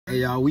Hey,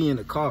 y'all, we in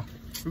the car.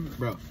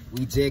 Bro,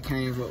 we just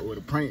came up with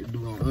a prank to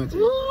do on Auntie.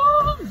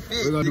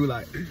 We're gonna do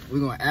like, we're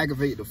gonna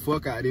aggravate the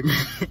fuck out of this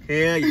man.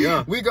 Hell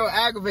yeah. We gonna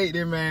aggravate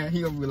this man.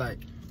 He gonna be like,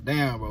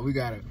 damn, bro, I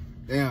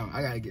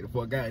gotta get the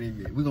fuck out of this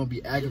bitch. We gonna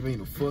be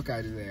aggravating the fuck out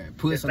of his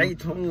ass. Stay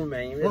tuned,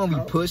 man. We're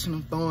gonna be pushing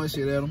him, throwing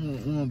shit at him.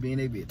 We're gonna be in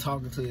that bitch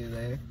talking to his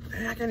ass.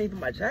 Man, I can't even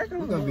put my jacket on.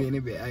 We're gonna be in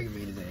that bitch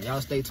aggravating his ass.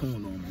 Y'all stay tuned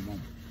on my mama.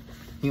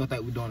 He don't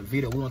think we doing a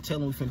video. We gonna tell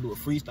him we finna do a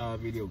freestyle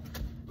video.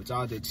 But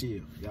y'all just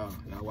chill. Y'all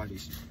watch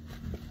this shit.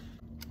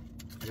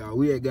 Y'all,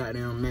 we at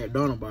goddamn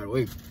McDonald's, by the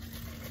way.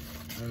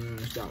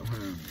 Stop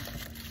him.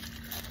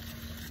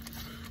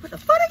 What the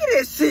fuck is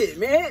this shit,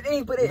 man? They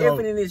ain't put that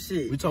effort in this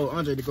shit. We told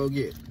Andre to go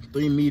get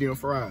 3 medium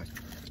fries.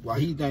 While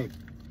he think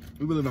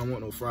we really don't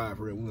want no fries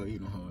for real. We gonna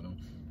eat no hard though.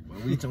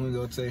 But we told him to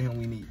go tell him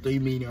we need 3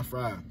 medium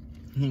fries.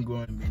 He ain't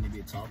going to be in the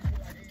bit talking.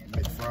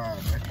 Make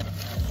fries, man.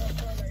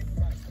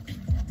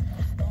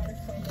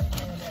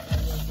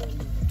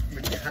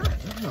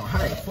 You know,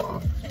 hot as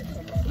fuck.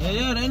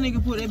 Yeah, that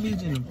nigga put that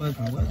bitch in the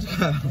fucking what?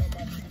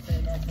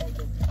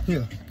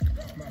 Here.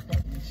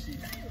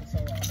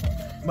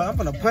 But I'm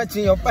gonna punch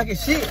in your fucking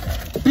shit.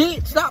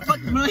 Bitch, stop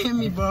fucking playing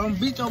me, bro. I'm gonna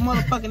beat your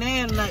motherfucking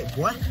ass tonight,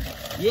 boy.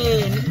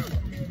 Yeah, nigga.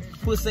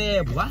 Pussy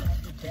ass, boy.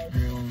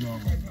 Hell no.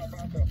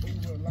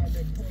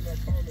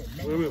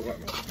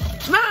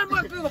 Man,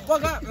 boy, get the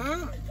fuck out,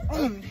 man.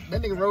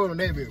 That nigga rolled on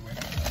that bitch, man.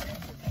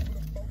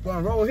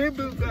 Gonna roll his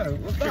bitch, guys.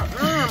 What's that,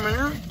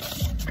 man?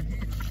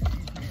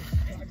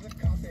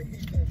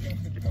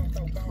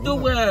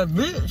 Stupid ass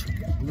bitch.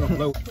 We gonna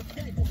blow.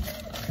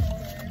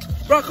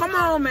 Bro, come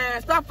on,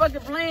 man. Stop fucking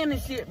playing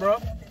this shit, bro.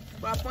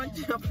 Bro, I punch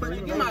you.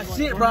 Get my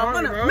shit,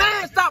 bro.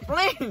 Man, stop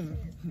playing.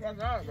 Fuck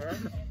out, bro.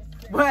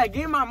 Boy,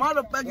 give my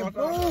motherfucking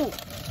food.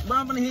 Bro,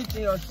 I'm gonna hit you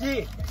in your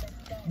shit.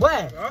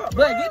 Boy,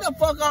 get the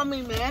fuck on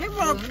me, man.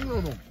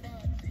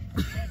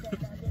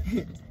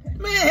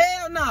 Man,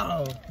 hell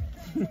no.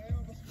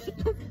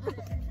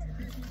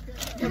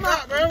 Man,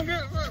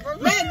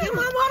 get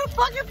my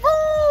motherfucking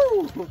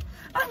food.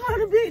 I'm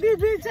gonna beat this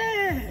bitch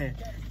ass.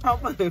 I'm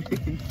gonna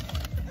beat.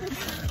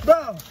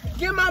 Bro,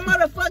 get my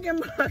motherfucking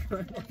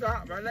burger. What's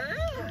up,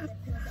 man?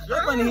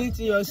 I'm gonna hit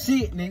you your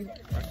shit, nigga.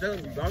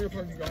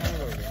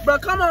 Bro,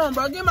 come on,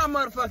 bro. Get my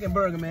motherfucking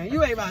burger, man.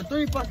 You ate about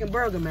 3 fucking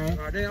burger, man.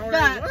 God,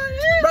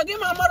 bro, get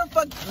my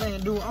motherfucking...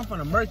 Man, dude, I'm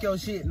finna murk your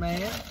shit,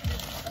 man.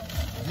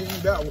 Give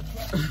you that one.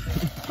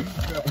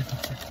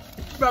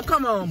 Bro,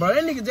 come on, bro.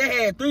 That nigga just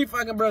had 3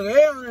 fucking burgers.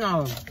 Hell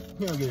no.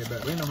 He don't get it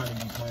back. We know how to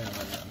be playing like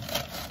that.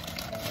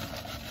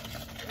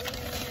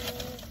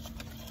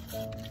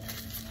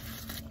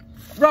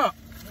 Bro.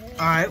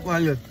 Alright, well,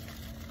 look.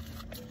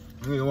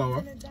 Let me get one,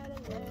 bro.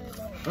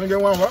 Let me get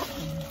one, bro.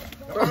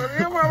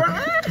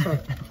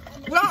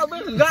 Y'all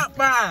bitches got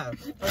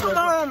 5. Come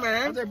on,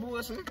 man. That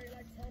bullshit.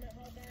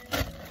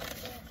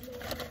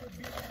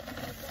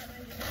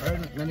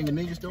 That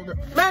nigga still got.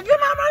 Man, get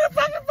my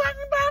motherfucking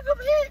back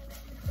up here.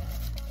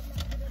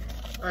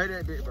 Hey,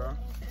 that bitch, bro.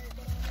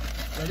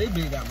 Man, they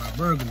bitch got my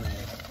burger, man.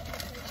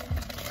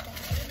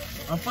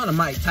 I'm finna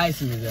Mike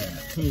Tyson his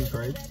ass. He ain't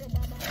crazy.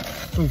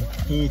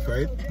 He ain't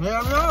crazy.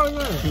 Hell no,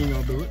 man. He ain't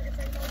gonna do it.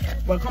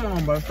 But come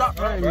on, bro. Stop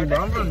playing me, bro.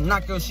 I'm gonna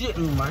knock your shit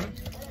loose, man.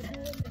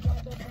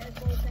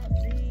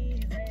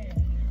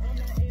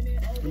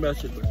 Give me that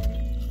shit, bro.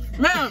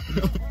 Man.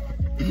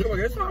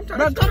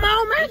 Bro, come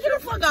on, man. Get the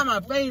fuck out of my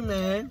face,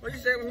 man. What you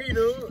say with me,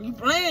 dude? You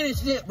playing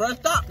this shit, bro.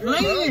 Stop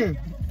playing.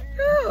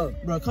 Yeah.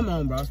 Bro, come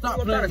on, bro.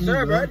 Stop playing with me,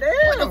 bro. What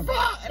the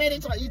fuck? They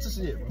didn't try to eat your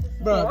shit,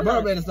 bro.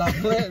 Bro, better stop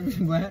playing with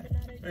me, man.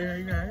 Yeah,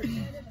 you got it.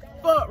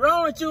 Fuck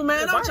wrong with you,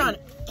 man? I'm trying to...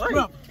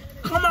 Bro,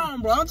 come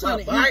on, bro. I'm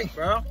trying to eat.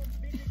 Bro.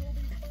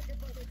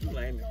 You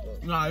lame as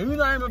fuck. Nah, you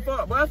lame as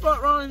fuck, bro.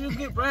 Fuck wrong with you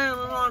get playing with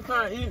me while I'm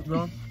trying to eat,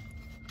 bro.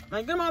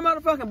 Man, get my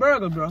motherfucking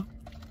burger, bro.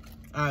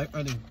 Alright,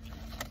 I do.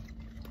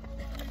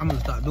 I'm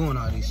gonna stop doing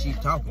all this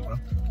shit talking, bro.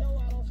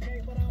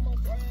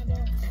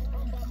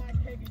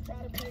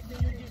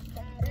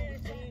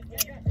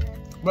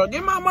 Bro,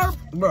 get my mother...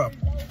 Bro.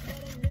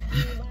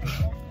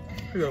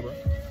 Here, bro.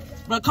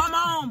 Bro, come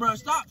on, bro.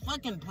 Stop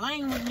fucking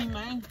playing with me,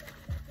 man.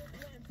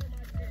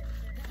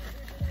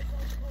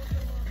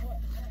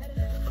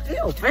 He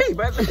don't pay,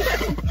 bro. He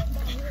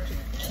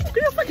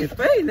don't fucking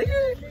pay,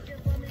 nigga.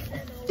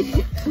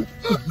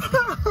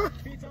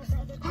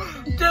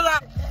 Chill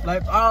out.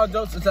 Like, all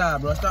jokes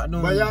aside, bro. Stop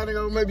doing But y'all nigga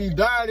gonna make me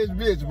die this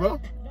bitch, bro.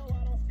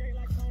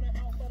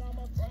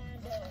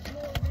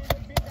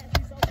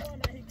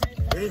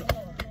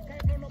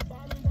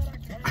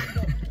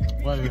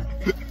 Wait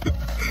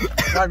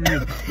a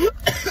minute.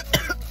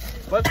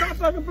 But stop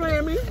fucking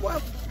playing me.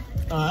 What?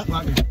 Alright,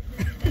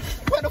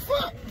 What the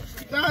fuck?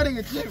 Y'all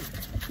nigga chill.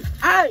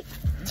 Hey!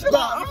 Chill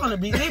out, I'm finna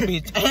beat this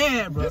bitch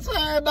hand, bro. This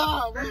hand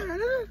dog, bro.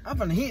 I'm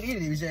finna hit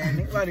this bitch ass,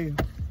 nigga. What is?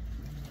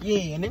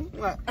 Yeah, nigga.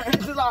 What?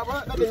 Chill out, bro.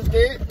 That nigga's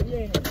dead.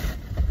 Yeah.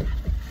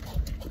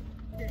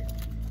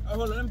 Oh,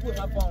 hold on, let me put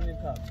my phone in the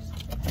car.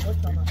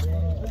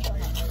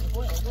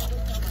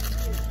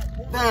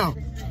 Damn.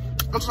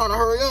 I'm trying to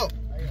hurry up.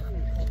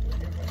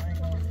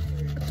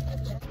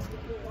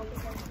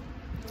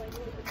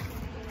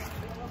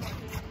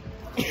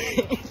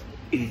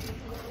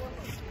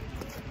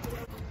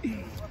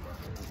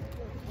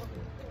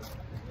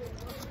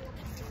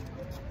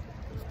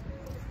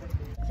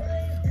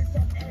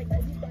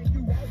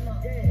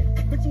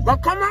 Bro,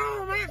 come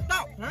on, man.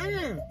 Stop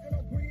playing.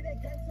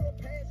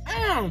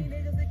 Damn.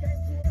 Hey,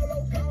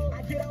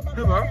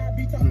 bro.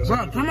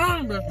 Bro, come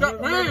on, bro. Stop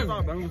playing.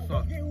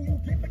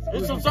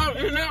 There's some salt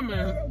in there,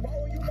 man.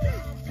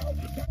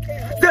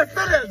 This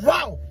is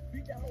raw.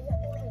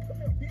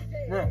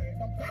 Bro.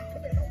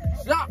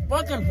 Stop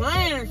fucking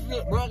playing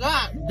shit, bro.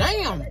 God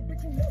damn.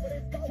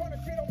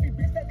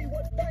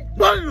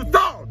 What are you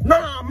doing? No,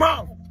 I'm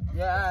out.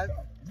 Yeah.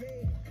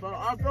 Bro,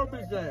 I'll go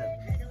bitch ass.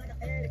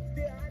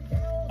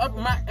 Up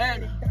my ass.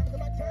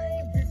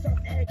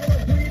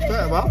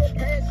 Yeah, bro.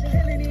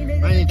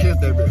 I ain't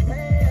kissed that bitch.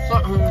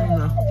 Fuck him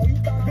now.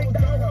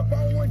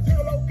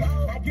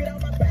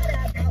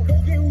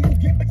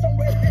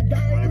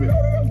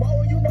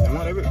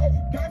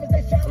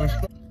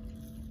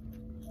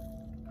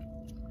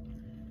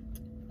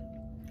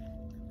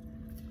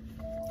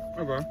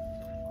 Hey, bro.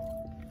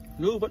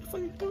 Dude, what the fuck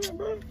you doing,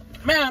 bro?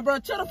 Man, bro,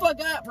 chill the fuck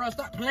out, bro.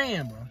 Stop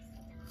playing, bro.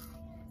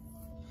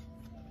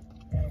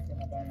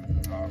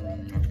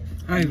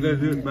 I ain't that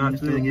good about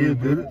to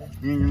get good.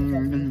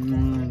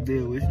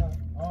 Deal with it.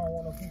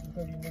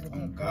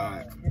 Oh,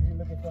 God.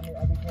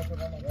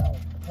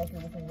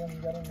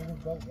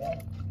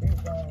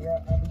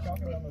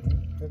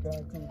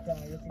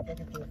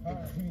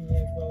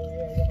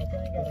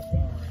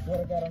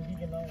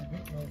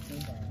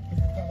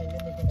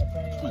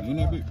 Man, you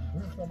that big?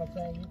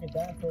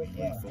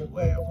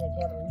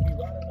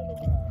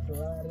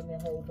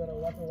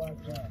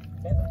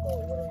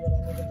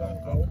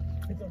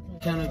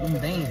 Count up them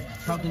bands,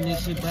 talking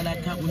this shit, but I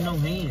count with no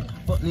hand.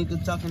 Fuck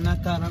niggas talking, I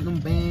count up them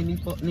bands. These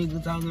fuck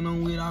niggas talking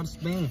on with all the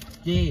span.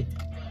 Yeah.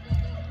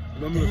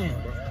 Let me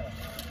listen, bro.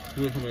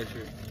 Listen to that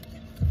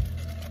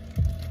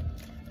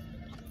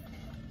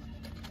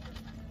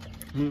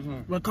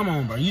shit. Bro, come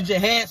on, bro. You just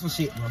had some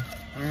shit, bro.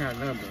 I ain't had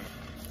nothing, bro.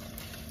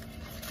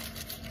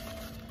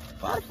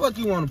 Why the fuck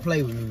you want to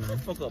play with me, man?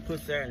 Fuck up,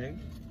 pussy ass nigga.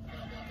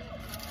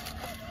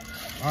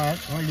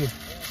 Alright, right there.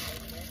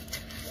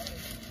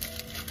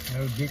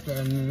 No dick that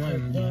I need.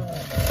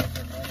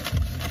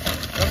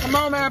 Come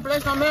on, man. Play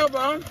some else,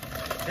 bro.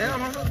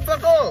 Damn, I'm gonna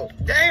fuck up.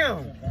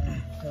 Damn.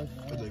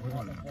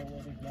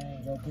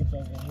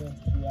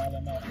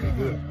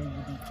 Good.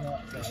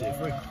 That shit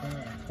free.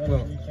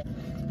 Well,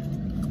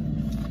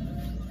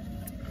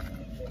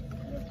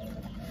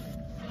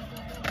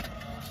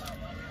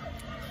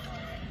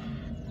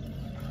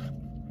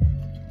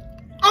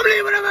 I'm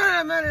leaving a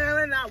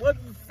man. What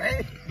you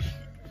say?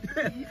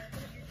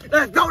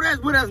 Let's go, that's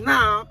with us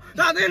now.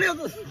 Now then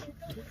it's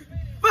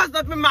fucked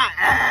up in my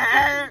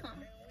ass.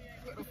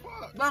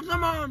 bro,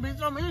 come on,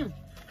 bitch. I'm in.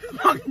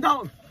 Fucking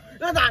don't.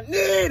 That's I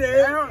need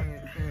it.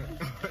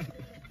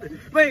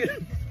 Wait.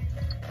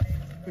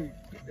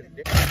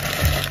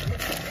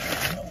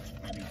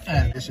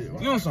 That shit,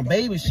 You on some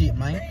baby shit,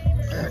 man.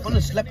 I'm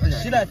gonna slap the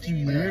shit out you,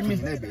 you hear me?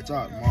 That bitch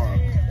out tomorrow.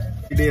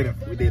 We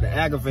did an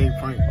aggravating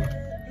prank, bro.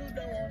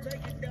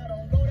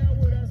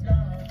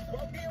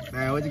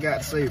 Man, what you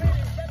got to say, bro?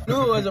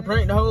 Knew it was a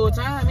prank the whole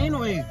time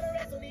anyway.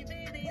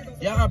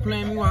 Y'all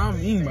playing me while I'm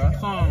eating, bro.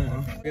 Come on,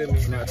 man.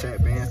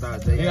 Snapchat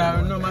bands.j. Yeah,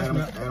 I know my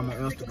Adam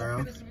on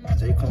Instagram.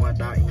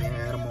 jcorn.en.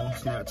 Adam on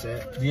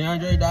Snapchat.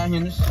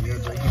 DeAndre.Henderson.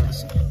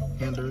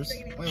 Henders.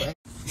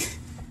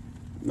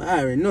 I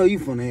already know you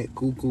from that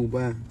cool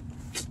boy.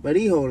 But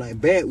he hold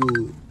like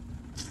backwood.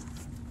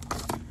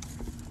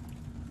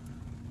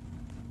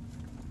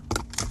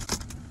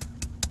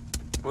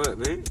 What,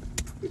 baby?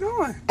 You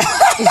doing?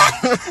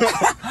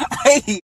 Hey.